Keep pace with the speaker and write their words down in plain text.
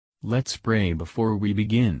Let's pray before we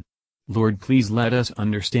begin. Lord, please let us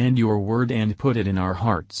understand your word and put it in our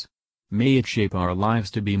hearts. May it shape our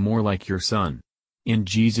lives to be more like your Son. In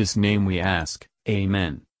Jesus' name we ask,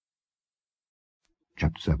 Amen.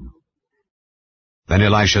 Chapter 7. Then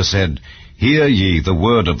Elisha said, Hear ye the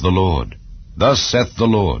word of the Lord. Thus saith the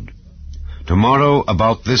Lord, Tomorrow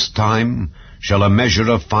about this time shall a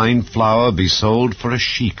measure of fine flour be sold for a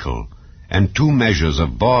shekel, and 2 measures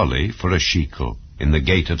of barley for a shekel, in the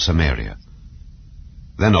gate of Samaria.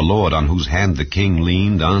 Then a lord on whose hand the king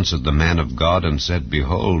leaned answered the man of God, and said,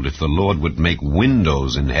 Behold, if the Lord would make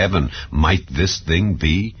windows in heaven, might this thing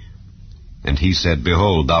be? And he said,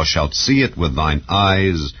 Behold, thou shalt see it with thine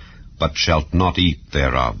eyes, but shalt not eat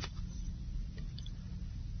thereof.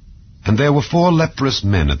 And there were 4 leprous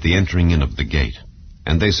men at the entering in of the gate.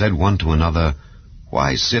 And they said one to another,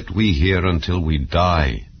 Why sit we here until we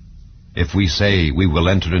die? If we say, We will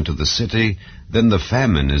enter into the city, then the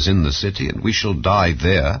famine is in the city, and we shall die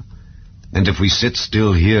there. And if we sit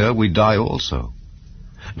still here, we die also.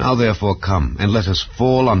 Now therefore come, and let us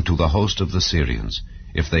fall unto the host of the Syrians.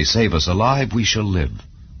 If they save us alive, we shall live.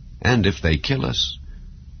 And if they kill us,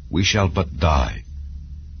 we shall but die.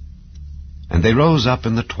 And they rose up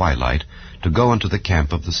in the twilight to go unto the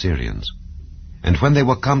camp of the Syrians. And when they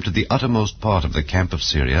were come to the uttermost part of the camp of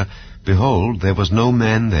Syria, behold, there was no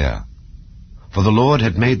man there. For the Lord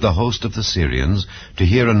had made the host of the Syrians to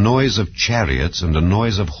hear a noise of chariots and a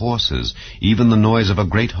noise of horses, even the noise of a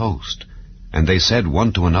great host. And they said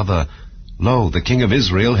one to another, Lo, the king of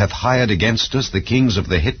Israel hath hired against us the kings of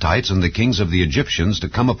the Hittites and the kings of the Egyptians to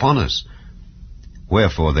come upon us.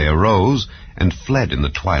 Wherefore they arose and fled in the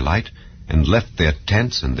twilight, and left their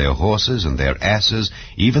tents and their horses and their asses,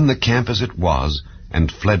 even the camp as it was, and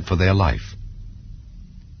fled for their life.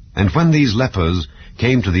 And when these lepers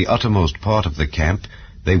came to the uttermost part of the camp,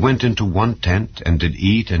 they went into one tent, and did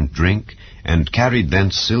eat and drink, and carried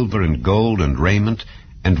thence silver and gold and raiment,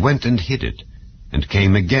 and went and hid it, and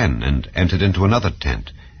came again, and entered into another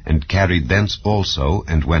tent, and carried thence also,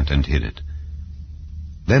 and went and hid it.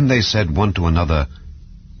 Then they said one to another,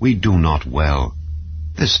 We do not well.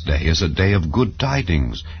 This day is a day of good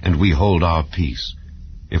tidings, and we hold our peace.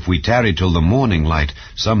 If we tarry till the morning light,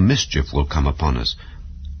 some mischief will come upon us.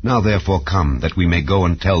 Now therefore come, that we may go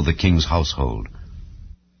and tell the king's household.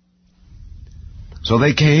 So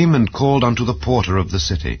they came and called unto the porter of the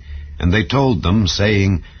city, and they told them,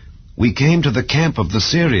 saying, We came to the camp of the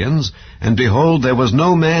Syrians, and behold, there was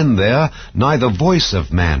no man there, neither voice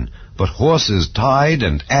of man, but horses tied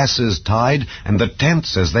and asses tied, and the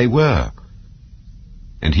tents as they were.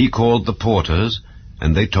 And he called the porters,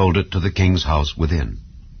 and they told it to the king's house within.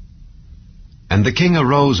 And the king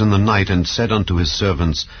arose in the night, and said unto his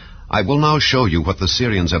servants, I will now show you what the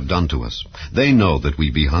Syrians have done to us. They know that we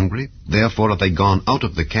be hungry, therefore are they gone out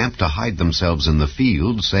of the camp to hide themselves in the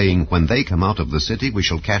field, saying, When they come out of the city, we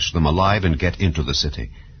shall catch them alive, and get into the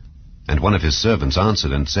city. And one of his servants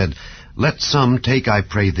answered and said, Let some take, I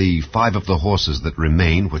pray thee, 5 of the horses that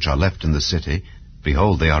remain, which are left in the city.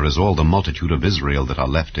 Behold, they are as all the multitude of Israel that are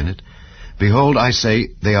left in it. Behold, I say,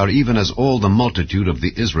 they are even as all the multitude of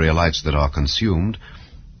the Israelites that are consumed.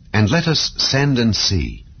 And let us send and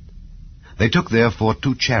see. They took therefore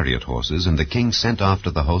 2 chariot horses, and the king sent after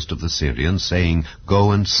the host of the Syrians, saying,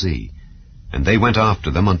 Go and see. And they went after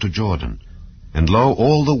them unto Jordan. And lo,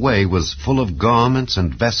 all the way was full of garments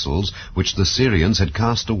and vessels, which the Syrians had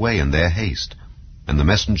cast away in their haste. And the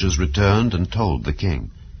messengers returned and told the king.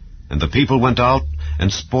 And the people went out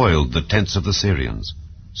and spoiled the tents of the Syrians.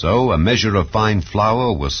 So a measure of fine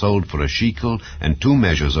flour was sold for a shekel, and 2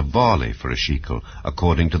 measures of barley for a shekel,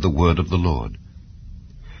 according to the word of the Lord.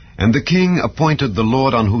 And the king appointed the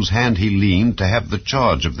Lord on whose hand he leaned to have the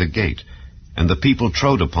charge of the gate. And the people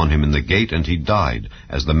trode upon him in the gate, and he died,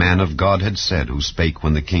 as the man of God had said, who spake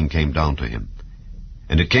when the king came down to him.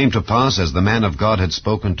 And it came to pass, as the man of God had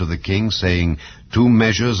spoken to the king, saying, 2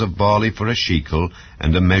 measures of barley for a shekel,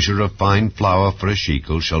 and a measure of fine flour for a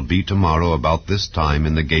shekel, shall be tomorrow about this time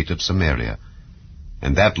in the gate of Samaria.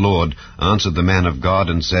 And that Lord answered the man of God,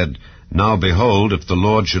 and said, Now behold, if the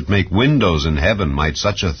Lord should make windows in heaven, might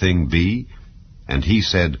such a thing be? And he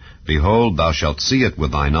said, Behold, thou shalt see it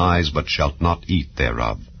with thine eyes, but shalt not eat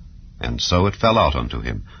thereof. And so it fell out unto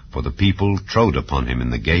him, for the people trode upon him in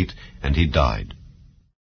the gate, and he died.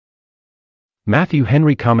 Matthew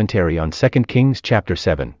Henry Commentary on 2 Kings chapter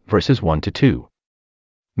 7, verses 1-2.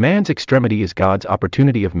 Man's extremity is God's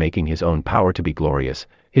opportunity of making his own power to be glorious.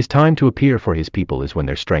 His time to appear for his people is when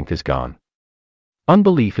their strength is gone.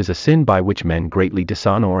 Unbelief is a sin by which men greatly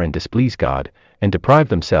dishonour and displease God, and deprive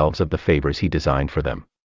themselves of the favours he designed for them.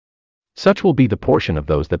 Such will be the portion of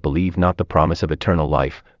those that believe not the promise of eternal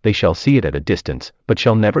life. They shall see it at a distance, but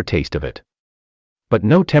shall never taste of it. But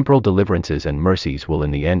no temporal deliverances and mercies will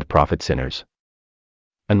in the end profit sinners,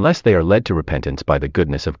 unless they are led to repentance by the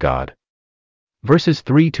goodness of God. Verses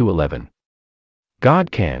 3-11.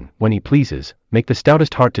 God can, when he pleases, make the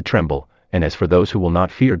stoutest heart to tremble, and as for those who will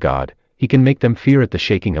not fear God, he can make them fear at the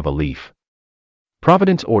shaking of a leaf.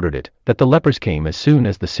 Providence ordered it, that the lepers came as soon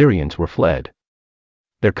as the Syrians were fled.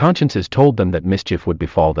 Their consciences told them that mischief would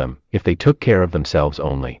befall them, if they took care of themselves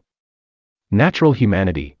only. Natural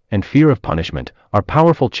humanity, and fear of punishment, are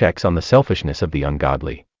powerful checks on the selfishness of the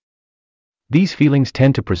ungodly. These feelings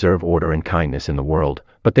tend to preserve order and kindness in the world,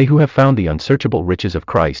 but they who have found the unsearchable riches of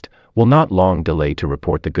Christ, will not long delay to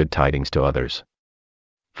report the good tidings to others.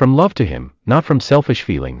 From love to him, not from selfish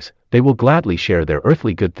feelings, they will gladly share their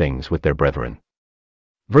earthly good things with their brethren.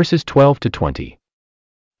 Verses 12-20.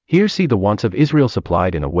 Here see the wants of Israel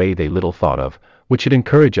supplied in a way they little thought of, which should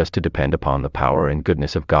encourage us to depend upon the power and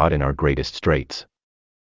goodness of God in our greatest straits.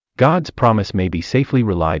 God's promise may be safely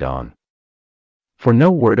relied on, for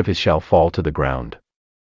no word of his shall fall to the ground.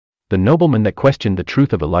 The nobleman that questioned the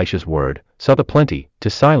truth of Elisha's word, saw the plenty, to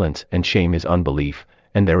silence and shame his unbelief,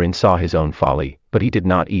 and therein saw his own folly, but he did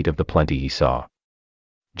not eat of the plenty he saw.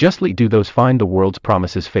 Justly do those find the world's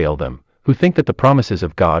promises fail them, who think that the promises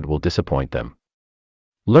of God will disappoint them.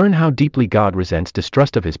 Learn how deeply God resents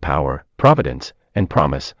distrust of his power, providence, and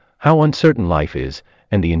promise, how uncertain life is,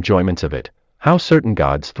 and the enjoyments of it, how certain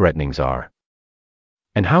God's threatenings are,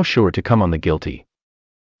 and how sure to come on the guilty.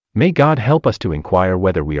 May God help us to inquire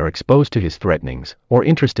whether we are exposed to his threatenings, or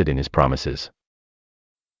interested in his promises.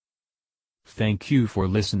 Thank you for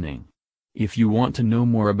listening. If you want to know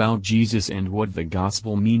more about Jesus and what the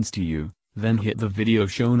gospel means to you, then hit the video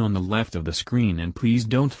shown on the left of the screen and please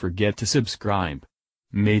don't forget to subscribe.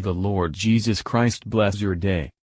 May the Lord Jesus Christ bless your day.